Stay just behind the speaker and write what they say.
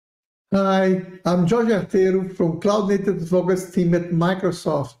Hi, I'm Jorge Arteiro from Cloud Native Developers team at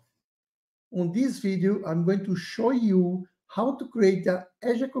Microsoft. On this video, I'm going to show you how to create an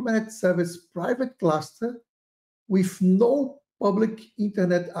Azure Kubernetes Service private cluster with no public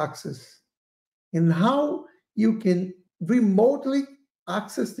internet access, and how you can remotely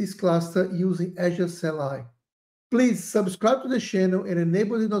access this cluster using Azure CLI. Please subscribe to the channel and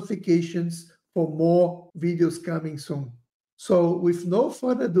enable the notifications for more videos coming soon. So with no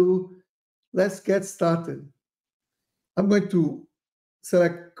further ado, let's get started. I'm going to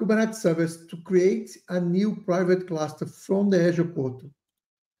select Kubernetes Service to create a new private cluster from the Azure Portal.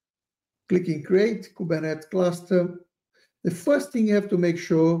 Clicking Create Kubernetes Cluster. The first thing you have to make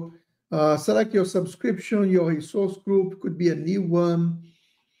sure, select your subscription, your resource group, could be a new one.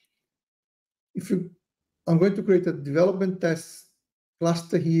 I'm going to create a development test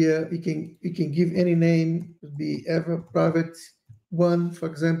cluster here. You can give any name, it could be ever private one, for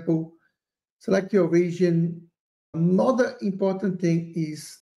example. Select your region. Another important thing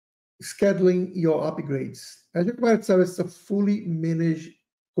is scheduling your upgrades. Azure Kubernetes Service is a fully managed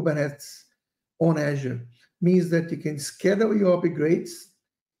Kubernetes on Azure. Means that you can schedule your upgrades.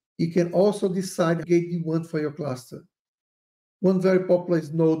 You can also decide what you want for your cluster. One very popular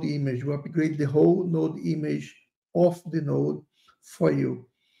is node image. We upgrade the whole node image of the node for you.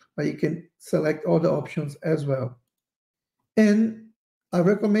 But you can select other options as well. And I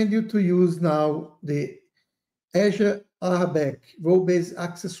recommend you to use now the Azure RBAC, Role-Based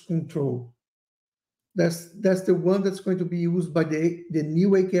Access Control. That's the one that's going to be used by the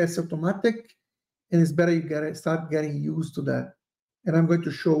new AKS Automatic, and it's better you start getting used to that. And I'm going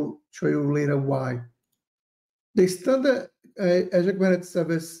to show you later why. The standard Azure Kubernetes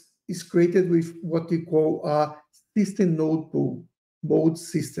Service is created with what we call a system node pool, mode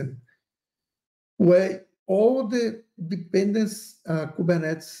system, where all the dependence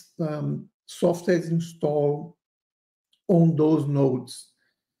Kubernetes software is installed on those nodes.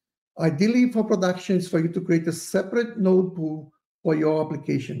 Ideally for production is for you to create a separate node pool for your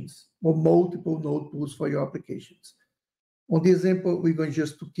applications, or multiple node pools for your applications. On the example, we're going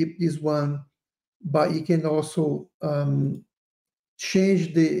just to keep this one, but you can also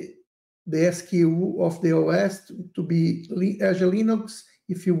change the SKU of the OS to be Azure Linux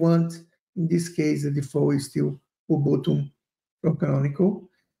if you want. In this case, the default is still Ubuntu from Canonical.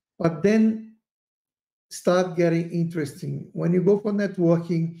 But then start getting interesting. When you go for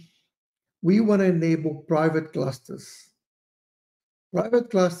networking, we want to enable private clusters. Private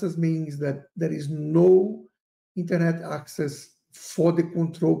clusters means that there is no internet access for the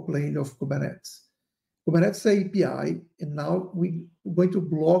control plane of Kubernetes. Kubernetes API, and now we're going to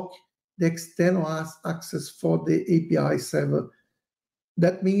block the external access for the API server.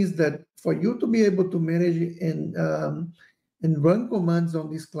 That means that for you to be able to manage and run commands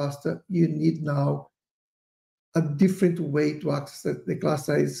on this cluster, you need now a different way to access the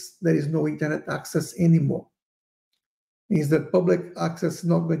cluster. There is no internet access anymore. Means that public access is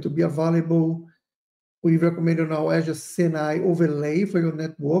not going to be available. We recommend now Azure CLI overlay for your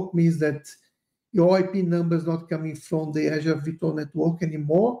network. Means that your IP number is not coming from the Azure virtual network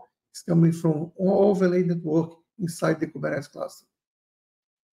anymore. It's coming from overlay network inside the Kubernetes cluster.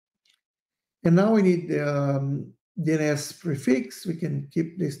 And now we need the DNS prefix. We can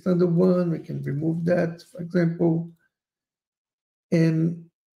keep the standard one. We can remove that, for example. And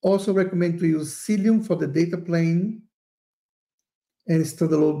also recommend to use Cilium for the data plane and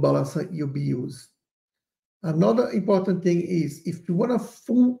standard load balancer UBUs. Another important thing is if you want a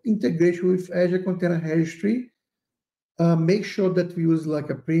full integration with Azure Container Registry, make sure that we use like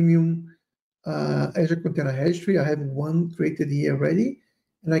a premium Azure Container Registry. I have one created here already,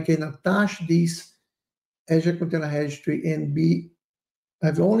 and I can attach this Azure Container Registry and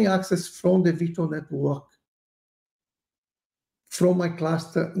have only access from the virtual network, from my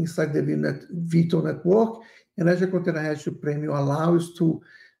cluster inside the virtual network. And Azure Container Registry Premium allows to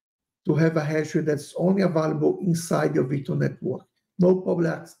have a registry that's only available inside your virtual network. No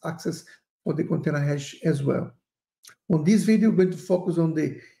public access for the container registry as well. On this video, we're going to focus on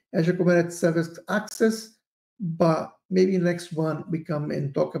the Azure Kubernetes Service access, but maybe next one we come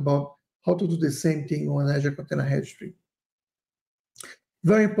and talk about how to do the same thing on Azure Container Registry.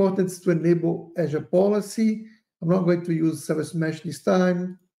 Very important is to enable Azure policy. I'm not going to use service mesh this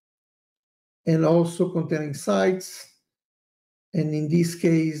time, and also container sites. And in this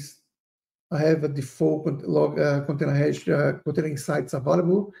case, I have a default container sites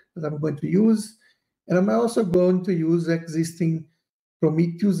available that I'm going to use. And I'm also going to use existing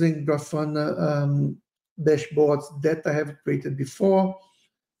Prometheus and Grafana dashboards that I have created before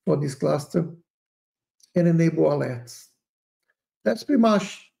for this cluster and enable alerts. That's pretty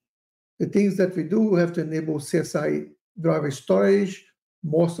much The things that we do, we have to enable CSI driver storage.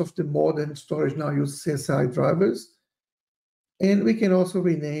 Most of the modern storage now use CSI drivers. And we can also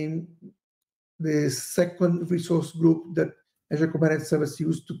rename the second resource group that Azure Kubernetes Service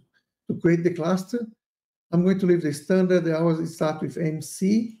used to create the cluster. I'm going to leave the standard. I always start with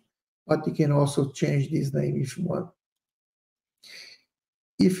MC, but you can also change this name if you want.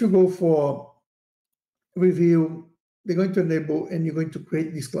 If you go for review, they're going to enable and you're going to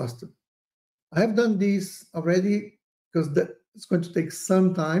create this cluster. I have done this already because it's going to take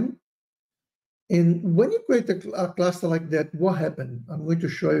some time. And when you create a cluster like that, what happened? I'm going to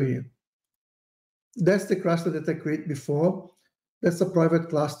show you here. That's the cluster that I created before. That's a private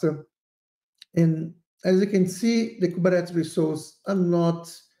cluster. And as you can see, the Kubernetes resources are not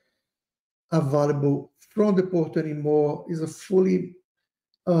available from the portal anymore. It's a fully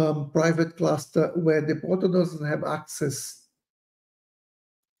private cluster where the portal doesn't have access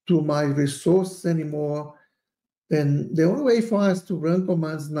to my resources anymore. Then the only way for us to run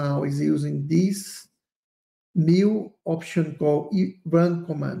commands now is using this new option called run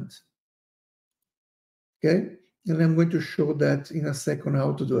command. Okay, and I'm going to show that in a second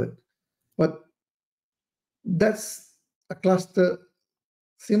how to do it. But that's a cluster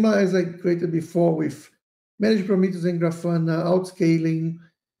similar as I created before with managed parameters and Grafana, outscaling,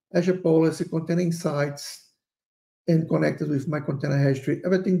 Azure policy, container insights, and connected with my container registry,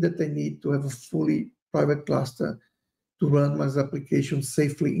 everything that I need to have a fully private cluster to run my applications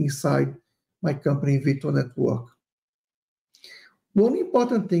safely inside my company virtual network. One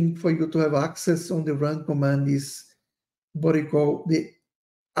important thing for you to have access on the run command is what we call the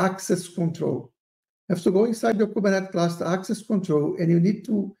access control. You have to go inside your Kubernetes cluster access control, and you need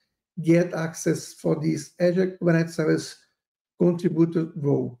to get access for this Azure Kubernetes Service contributor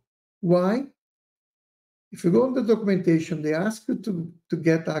role. Why? If you go on the documentation, they ask you to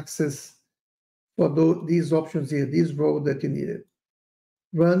get access for these options here, this role that you needed.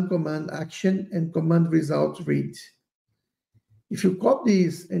 Run command action and command result read. If you copy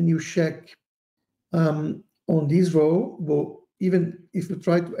these and you check on this row, well, even if you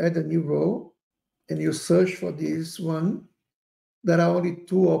try to add a new row and you search for this one, there are only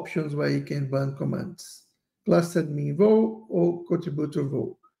two options where you can run commands: cluster admin row or contributor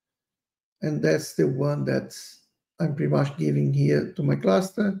row. And that's the one that I'm pretty much giving here to my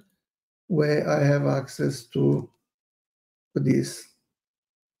cluster, where I have access to this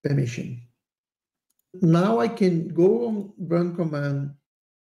permission. Now I can go on run command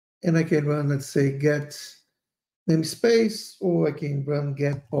and I can run, let's say, get namespace, or I can run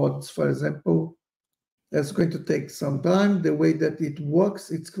get pods, for example. That's going to take some time. The way that it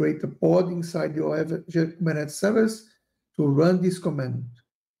works, it's create a pod inside your Azure Kubernetes Service to run this command.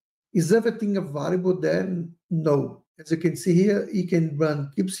 Is everything available there? No. As you can see here, you can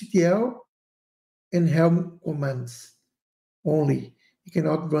run kubectl and Helm commands only. You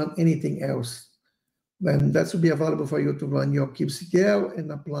cannot run anything else. Then that will be available for you to run your kubectl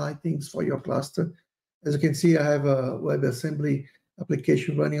and apply things for your cluster. As you can see, I have a WebAssembly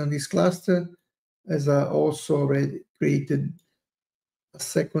application running on this cluster, as I also already created a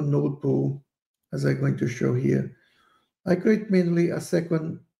second node pool, as I'm going to show here. I create mainly a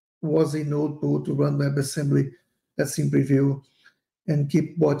second WASI node pool to run WebAssembly. That's in preview, and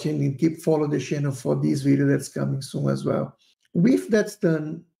keep watching and keep following the channel for this video that's coming soon as well. With that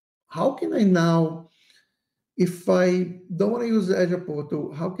done, how can I now, if I don't want to use the Azure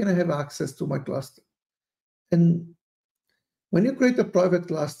Portal, how can I have access to my cluster? And when you create a private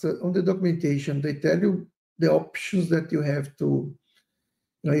cluster, on the documentation, they tell you the options that you have to,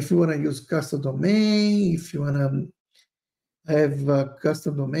 if you want to use custom domain, if you want to have a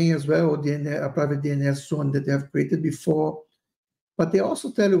custom domain as well, or a private DNS zone that they have created before. But they also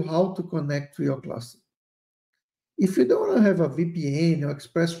tell you how to connect to your cluster. If you don't want to have a VPN or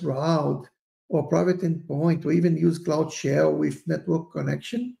express route or private endpoint, or even use Cloud Shell with network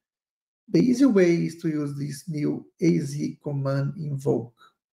connection, the easy way is to use this new AZ command invoke.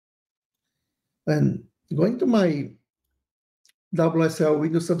 And going to my WSL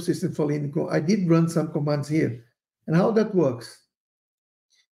Windows Subsystem for Linux, I did run some commands here. And how that works?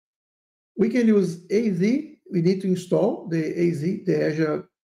 We can use AZ. We need to install the AZ, the Azure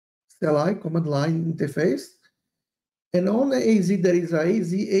CLI command line interface. And on the AZ, there is a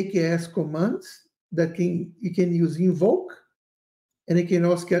AZ AKS command that you can use invoke, and you can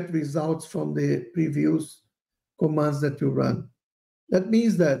also get results from the previous commands that you run. That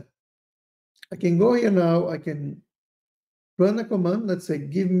means that I can go here now, I can run a command, let's say,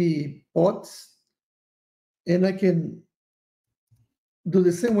 give me pods, and I can do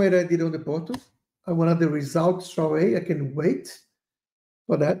the same way that I did on the portal. I want the results straight away. I can wait.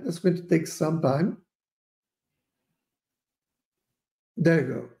 For that, that's going to take some time. There you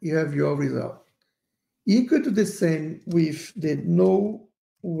go. You have your result. You could do the same with the no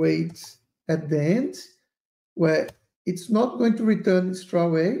wait at the end, where it's not going to return straight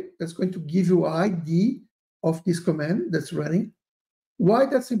away. That's going to give you ID of this command that's running. Why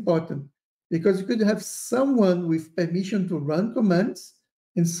that's important? Because you could have someone with permission to run commands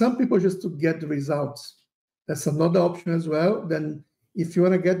and some people just to get the results. That's another option as well. Then if you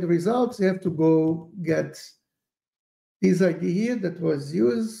want to get the results, you have to go get this ID here that was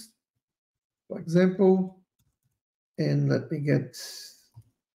used, for example, and let me get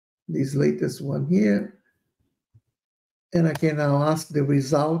this latest one here. And I can now ask the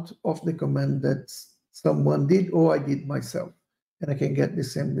result of the command that someone did or I did myself, and I can get the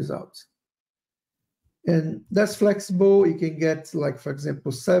same results. And that's flexible. You can get, like, for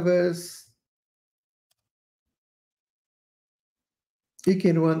example, servers. You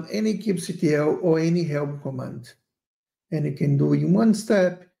can run any kubectl or any helm command, and you can do in one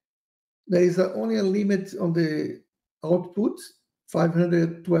step. There is only a limit on the output,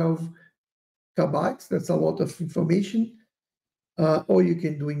 512 KB. That's a lot of information. Or you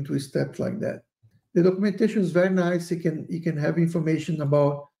can do in 2 steps like that. The documentation is very nice. You can have information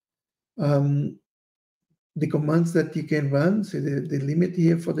about the commands that you can run. So the limit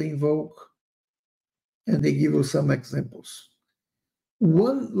here for the invoke, and they give you some examples.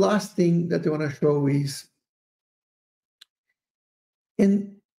 One last thing that I want to show is,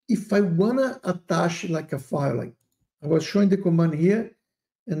 and if I want to attach like a file, like I was showing the command here,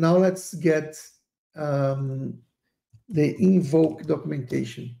 and now let's get the invoke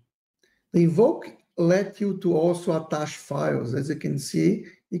documentation. The invoke let you to also attach files. As you can see,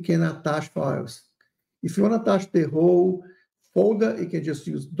 you can attach files. If you want to attach the whole folder, you can just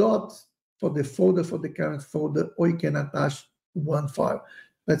use dot for the folder, for the current folder, or you can attach one file.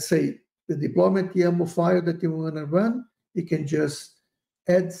 Let's say the deployment YAML file that you want to run, you can just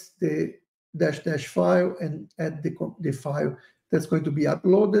add the -- file and add the file that's going to be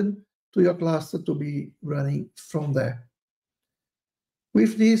uploaded to your cluster to be running from there.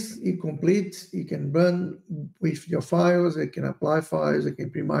 With this, you can run with your files, you can apply files, you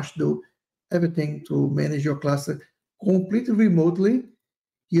can pretty much do everything to manage your cluster completely remotely.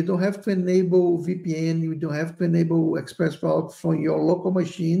 You don't have to enable VPN, you don't have to enable ExpressRoute from your local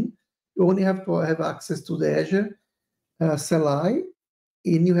machine. You only have to have access to the Azure CLI,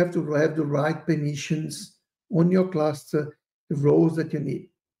 and you have to have the right permissions on your cluster, the roles that you need.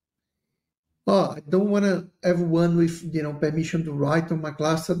 Oh, I don't want to have one with permission to write on my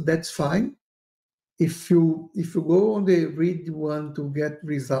cluster. That's fine. If you go on the read one to get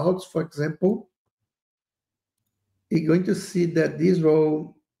results, for example, you're going to see that this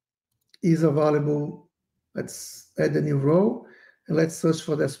role is available. Let's add a new row and let's search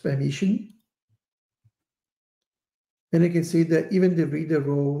for this permission. And you can see that even the reader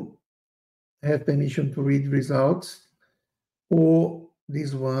role have permission to read results, or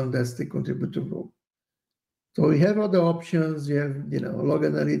this one, that's the contributor role. So we have other options. You have, log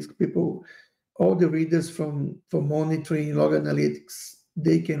analytics people, all the readers for monitoring log analytics,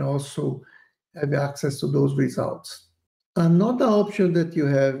 they can also have access to those results. Another option that you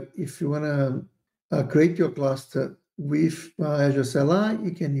have, if you want to create your cluster with Azure CLI,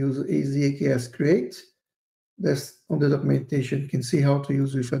 you can use AKS create. That's on the documentation. You can see how to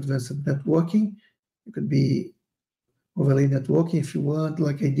use with advanced networking. It could be overlay networking if you want,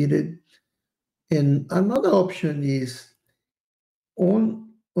 like I did it. And another option is on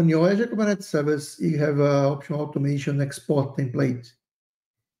your Azure Kubernetes Service, you have an option automation export template.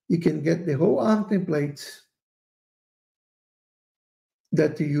 You can get the whole ARM template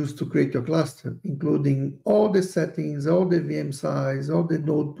that you use to create your cluster, including all the settings, all the VM size, all the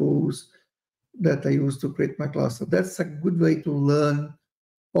node pools that I use to create my cluster. That's a good way to learn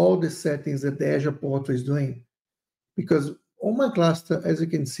all the settings that the Azure Portal is doing. Because on my cluster, as you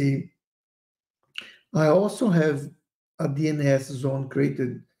can see, I also have a DNS zone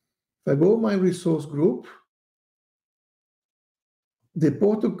created. If I go to my resource group, the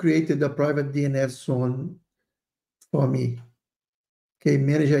portal created a private DNS zone for me. Okay,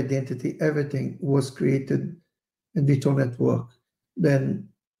 manage identity, everything was created in virtual network. Then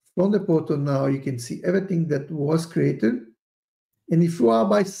from the portal now, you can see everything that was created. And if you are a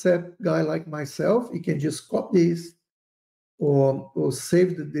bicep guy like myself, you can just copy this or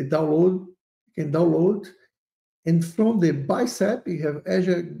save the download. You can download. And from the bicep, you have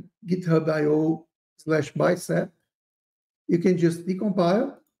Azure GitHub.io/bicep. You can just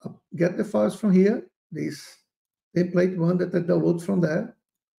decompile, get the files from here, this template one that I download from there.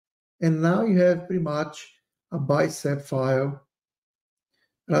 And now you have pretty much a bicep file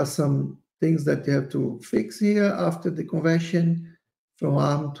There are some things that you have to fix here after the conversion from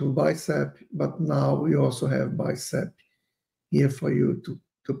ARM to Bicep, but now we also have Bicep here for you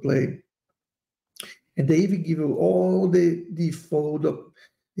to play. And they even give you all the default,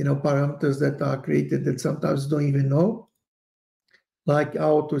 parameters that are created that sometimes don't even know, like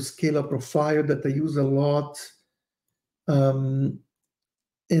auto scalar profile that I use a lot, and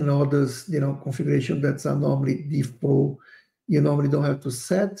others, configuration that's are normally default. You normally don't have to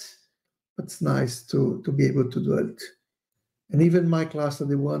set, but it's nice to be able to do it. And even my cluster,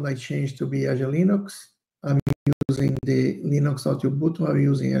 the one I changed to be Azure Linux, I'm using the Linux not Ubuntu, I'm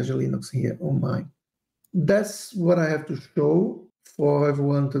using Azure Linux here on mine. That's what I have to show for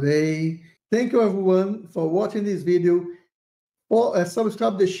everyone today. Thank you everyone for watching this video.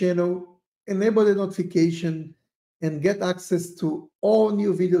 Subscribe the channel, enable the notification, and get access to all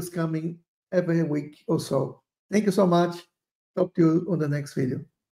new videos coming every week or so. Thank you so much. Talk to you on the next video.